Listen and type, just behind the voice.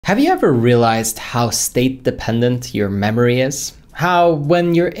Have you ever realized how state-dependent your memory is? How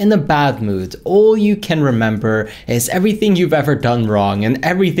when you're in a bad mood, all you can remember is everything you've ever done wrong and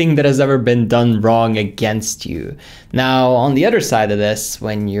everything that has ever been done wrong against you. Now, on the other side of this,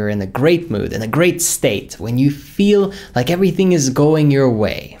 when you're in a great mood, in a great state, when you feel like everything is going your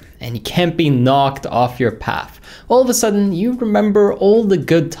way and you can't be knocked off your path, all of a sudden you remember all the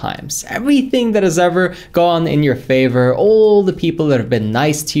good times, everything that has ever gone in your favor, all the people that have been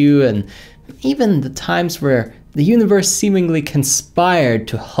nice to you, and even the times where the universe seemingly conspired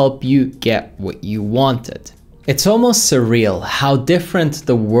to help you get what you wanted. It's almost surreal how different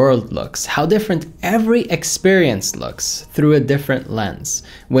the world looks, how different every experience looks through a different lens.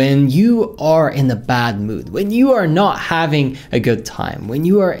 When you are in a bad mood, when you are not having a good time, when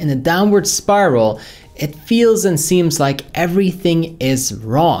you are in a downward spiral, it feels and seems like everything is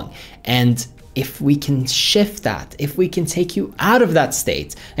wrong. And if we can shift that, if we can take you out of that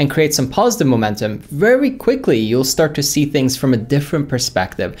state and create some positive momentum, very quickly you'll start to see things from a different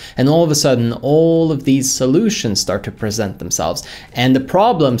perspective. And all of a sudden, all of these solutions start to present themselves. And the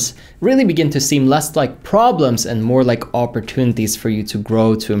problems really begin to seem less like problems and more like opportunities for you to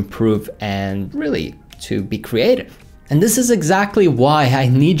grow, to improve, and really to be creative. And this is exactly why I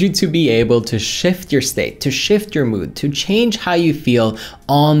need you to be able to shift your state, to shift your mood, to change how you feel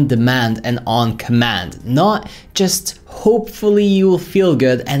on demand and on command. Not just hopefully you will feel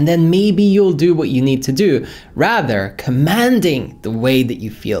good and then maybe you'll do what you need to do. Rather, commanding the way that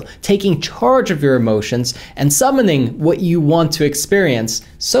you feel, taking charge of your emotions and summoning what you want to experience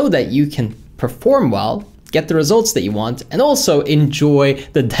so that you can perform well, get the results that you want, and also enjoy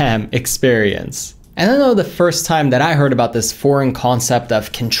the damn experience. And I know the first time that I heard about this foreign concept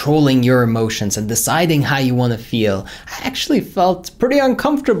of controlling your emotions and deciding how you want to feel, I actually felt pretty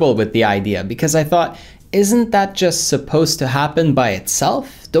uncomfortable with the idea because I thought, isn't that just supposed to happen by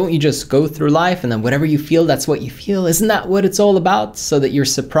itself? Don't you just go through life and then whatever you feel, that's what you feel? Isn't that what it's all about? So that you're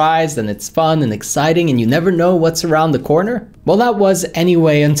surprised and it's fun and exciting and you never know what's around the corner? Well, that was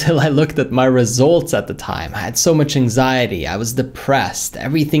anyway until I looked at my results at the time. I had so much anxiety, I was depressed,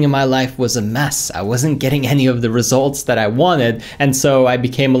 everything in my life was a mess. I wasn't getting any of the results that I wanted, and so I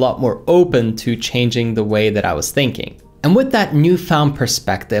became a lot more open to changing the way that I was thinking. And with that newfound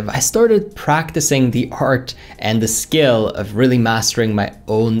perspective, I started practicing the art and the skill of really mastering my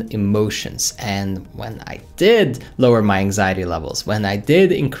own emotions. And when I did lower my anxiety levels, when I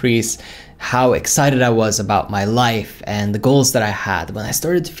did increase how excited I was about my life and the goals that I had, when I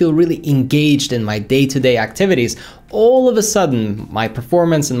started to feel really engaged in my day-to-day activities, all of a sudden my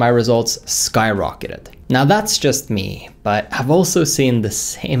performance and my results skyrocketed. Now that's just me, but I've also seen the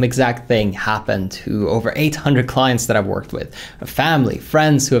same exact thing happen to over 800 clients that I've worked with, family,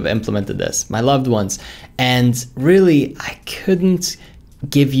 friends who have implemented this, my loved ones, and really I couldn't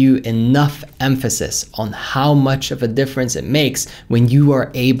give you enough emphasis on how much of a difference it makes when you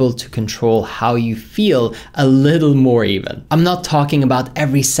are able to control how you feel a little more even. I'm not talking about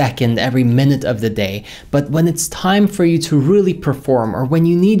every second, every minute of the day, but when it's time for you to really perform or when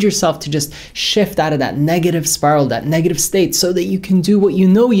you need yourself to just shift out of that negative spiral, that negative state so that you can do what you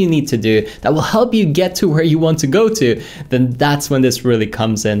know you need to do that will help you get to where you want to go to, then that's when this really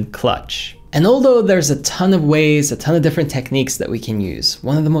comes in clutch. And although there's a ton of ways, a ton of different techniques that we can use,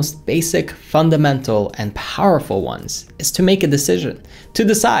 one of the most basic, fundamental, and powerful ones is to make a decision, to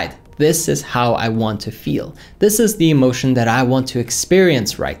decide, this is how I want to feel. This is the emotion that I want to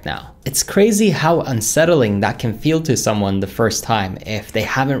experience right now. It's crazy how unsettling that can feel to someone the first time if they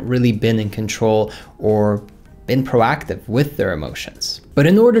haven't really been in control or been proactive with their emotions. But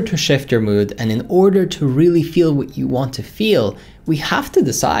in order to shift your mood and in order to really feel what you want to feel, we have to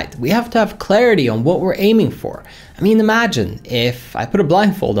decide. We have to have clarity on what we're aiming for. I mean, imagine if I put a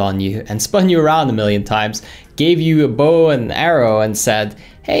blindfold on you and spun you around a million times, gave you a bow and arrow and said,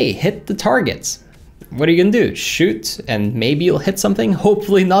 hey, hit the targets. What are you gonna do? Shoot and maybe you'll hit something,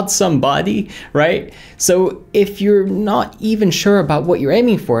 hopefully not somebody, right? So if you're not even sure about what you're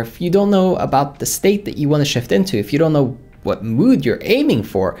aiming for, if you don't know about the state that you wanna shift into, if you don't know what mood you're aiming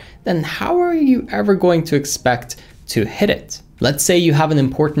for, then how are you ever going to expect to hit it? Let's say you have an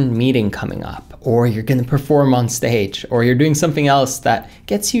important meeting coming up, or you're gonna perform on stage, or you're doing something else that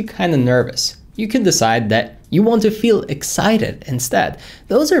gets you kind of nervous. You could decide that you want to feel excited instead.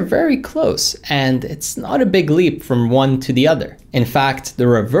 Those are very close, and it's not a big leap from one to the other. In fact, the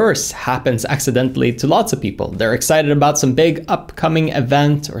reverse happens accidentally to lots of people. They're excited about some big upcoming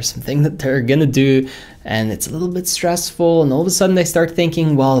event or something that they're gonna do, and it's a little bit stressful, and all of a sudden they start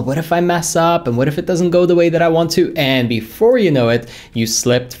thinking, well, what if I mess up, and what if it doesn't go the way that I want to? And before you know it, you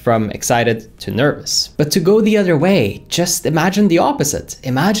slipped from excited to nervous. But to go the other way, just imagine the opposite.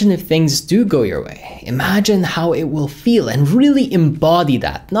 Imagine if things do go your way. Imagine how it will feel, and really embody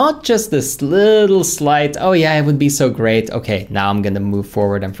that. Not just this little slight, oh yeah, it would be so great, okay, now I'm gonna move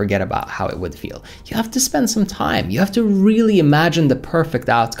forward and forget about how it would feel. You have to spend some time. You have to really imagine the perfect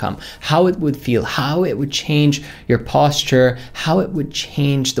outcome, how it would feel, how it would change your posture, how it would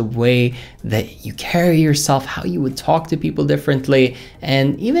change the way that you carry yourself, how you would talk to people differently,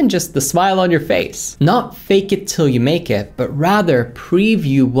 and even just the smile on your face. Not fake it till you make it, but rather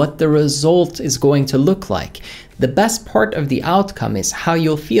preview what the result is going to look like. The best part of the outcome is how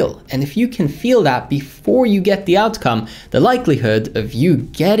you'll feel. And if you can feel that before you get the outcome, the likelihood of you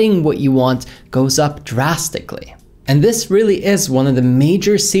getting what you want goes up drastically. And this really is one of the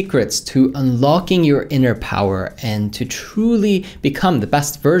major secrets to unlocking your inner power and to truly become the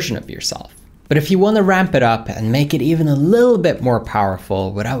best version of yourself. But if you want to ramp it up and make it even a little bit more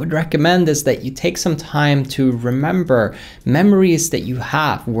powerful, what I would recommend is that you take some time to remember memories that you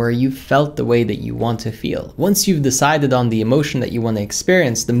have where you felt the way that you want to feel. Once you've decided on the emotion that you want to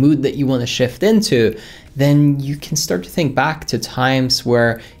experience, the mood that you want to shift into, then you can start to think back to times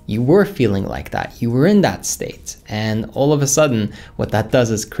where you were feeling like that, you were in that state. And all of a sudden, what that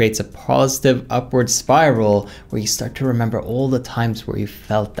does is creates a positive upward spiral where you start to remember all the times where you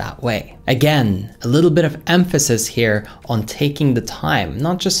felt that way. Again, a little bit of emphasis here on taking the time,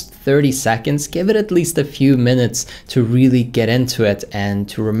 not just 30 seconds, give it at least a few minutes to really get into it and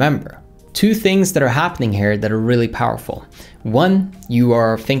to remember. Two things that are happening here that are really powerful. One, you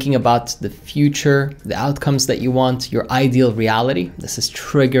are thinking about the future, the outcomes that you want, your ideal reality. This is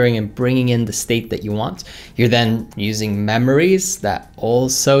triggering and bringing in the state that you want. You're then using memories that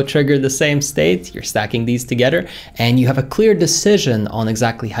also trigger the same state. You're stacking these together, and you have a clear decision on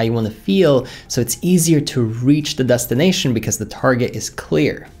exactly how you want to feel, so it's easier to reach the destination because the target is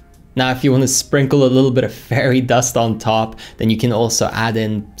clear. Now, if you want to sprinkle a little bit of fairy dust on top, then you can also add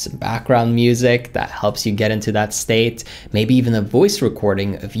in some background music that helps you get into that state. Maybe even a voice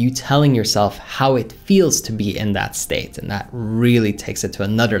recording of you telling yourself how it feels to be in that state. And that really takes it to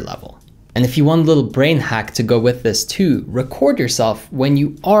another level. And if you want a little brain hack to go with this too, record yourself when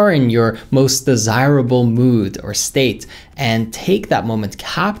you are in your most desirable mood or state and take that moment,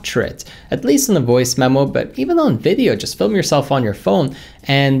 capture it, at least in a voice memo, but even on video, just film yourself on your phone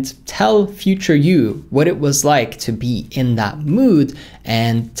and tell future you what it was like to be in that mood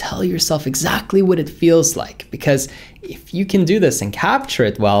and tell yourself exactly what it feels like. Because if you can do this and capture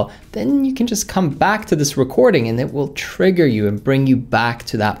it well, then you can just come back to this recording and it will trigger you and bring you back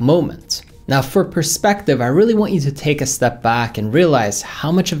to that moment. Now, for perspective, I really want you to take a step back and realize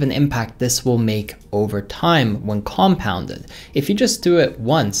how much of an impact this will make over time when compounded. If you just do it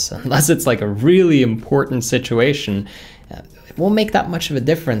once, unless it's like a really important situation, it won't make that much of a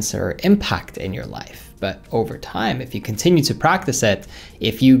difference or impact in your life. But over time, if you continue to practice it,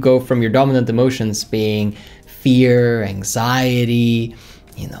 if you go from your dominant emotions being fear, anxiety,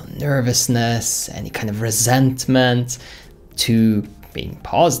 nervousness, any kind of resentment, to being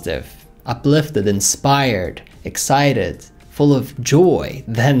positive, uplifted, inspired, excited, full of joy,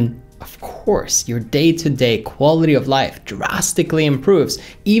 then of course your day-to-day quality of life drastically improves,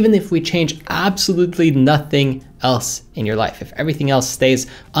 even if we change absolutely nothing else in your life. If everything else stays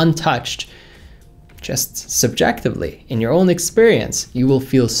untouched, just subjectively, in your own experience, you will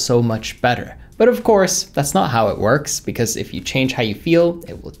feel so much better. But of course, that's not how it works, because if you change how you feel,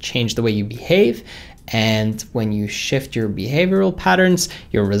 it will change the way you behave. And when you shift your behavioral patterns,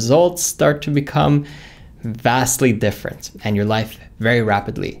 your results start to become vastly different and your life very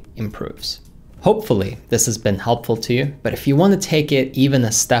rapidly improves. Hopefully this has been helpful to you, but if you want to take it even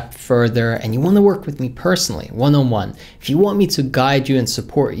a step further and you want to work with me personally, one-on-one, if you want me to guide you and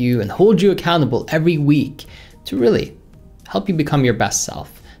support you and hold you accountable every week to really help you become your best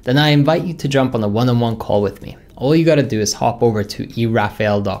self, then I invite you to jump on a one-on-one call with me. All you gotta do is hop over to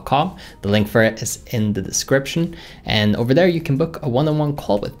erafael.com. The link for it is in the description. And over there, you can book a one-on-one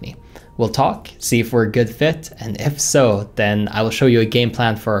call with me. We'll talk, see if we're a good fit. And if so, then I will show you a game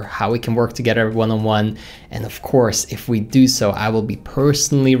plan for how we can work together one-on-one. And of course, if we do so, I will be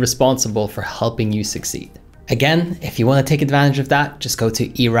personally responsible for helping you succeed. Again, if you want to take advantage of that, just go to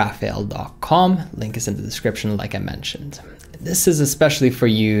erafael.com. Link is in the description, like I mentioned. This is especially for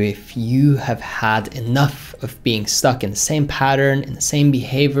you if you have had enough of being stuck in the same pattern, in the same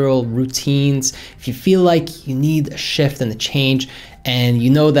behavioral routines. If you feel like you need a shift and a change, and you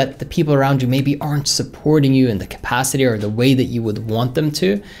know that the people around you maybe aren't supporting you in the capacity or the way that you would want them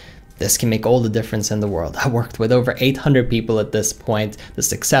to, this can make all the difference in the world. I worked with over 800 people at this point. The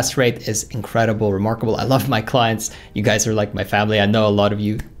success rate is incredible, remarkable. I love my clients. You guys are like my family. I know a lot of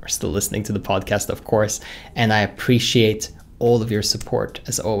you are still listening to the podcast, of course, and I appreciate all of your support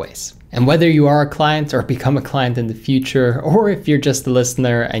as always. And whether you are a client or become a client in the future, or if you're just a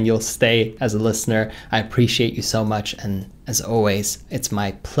listener and you'll stay as a listener, I appreciate you so much. And as always, it's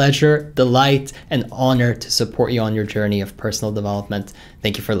my pleasure, delight, and honor to support you on your journey of personal development.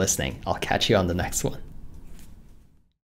 Thank you for listening. I'll catch you on the next one.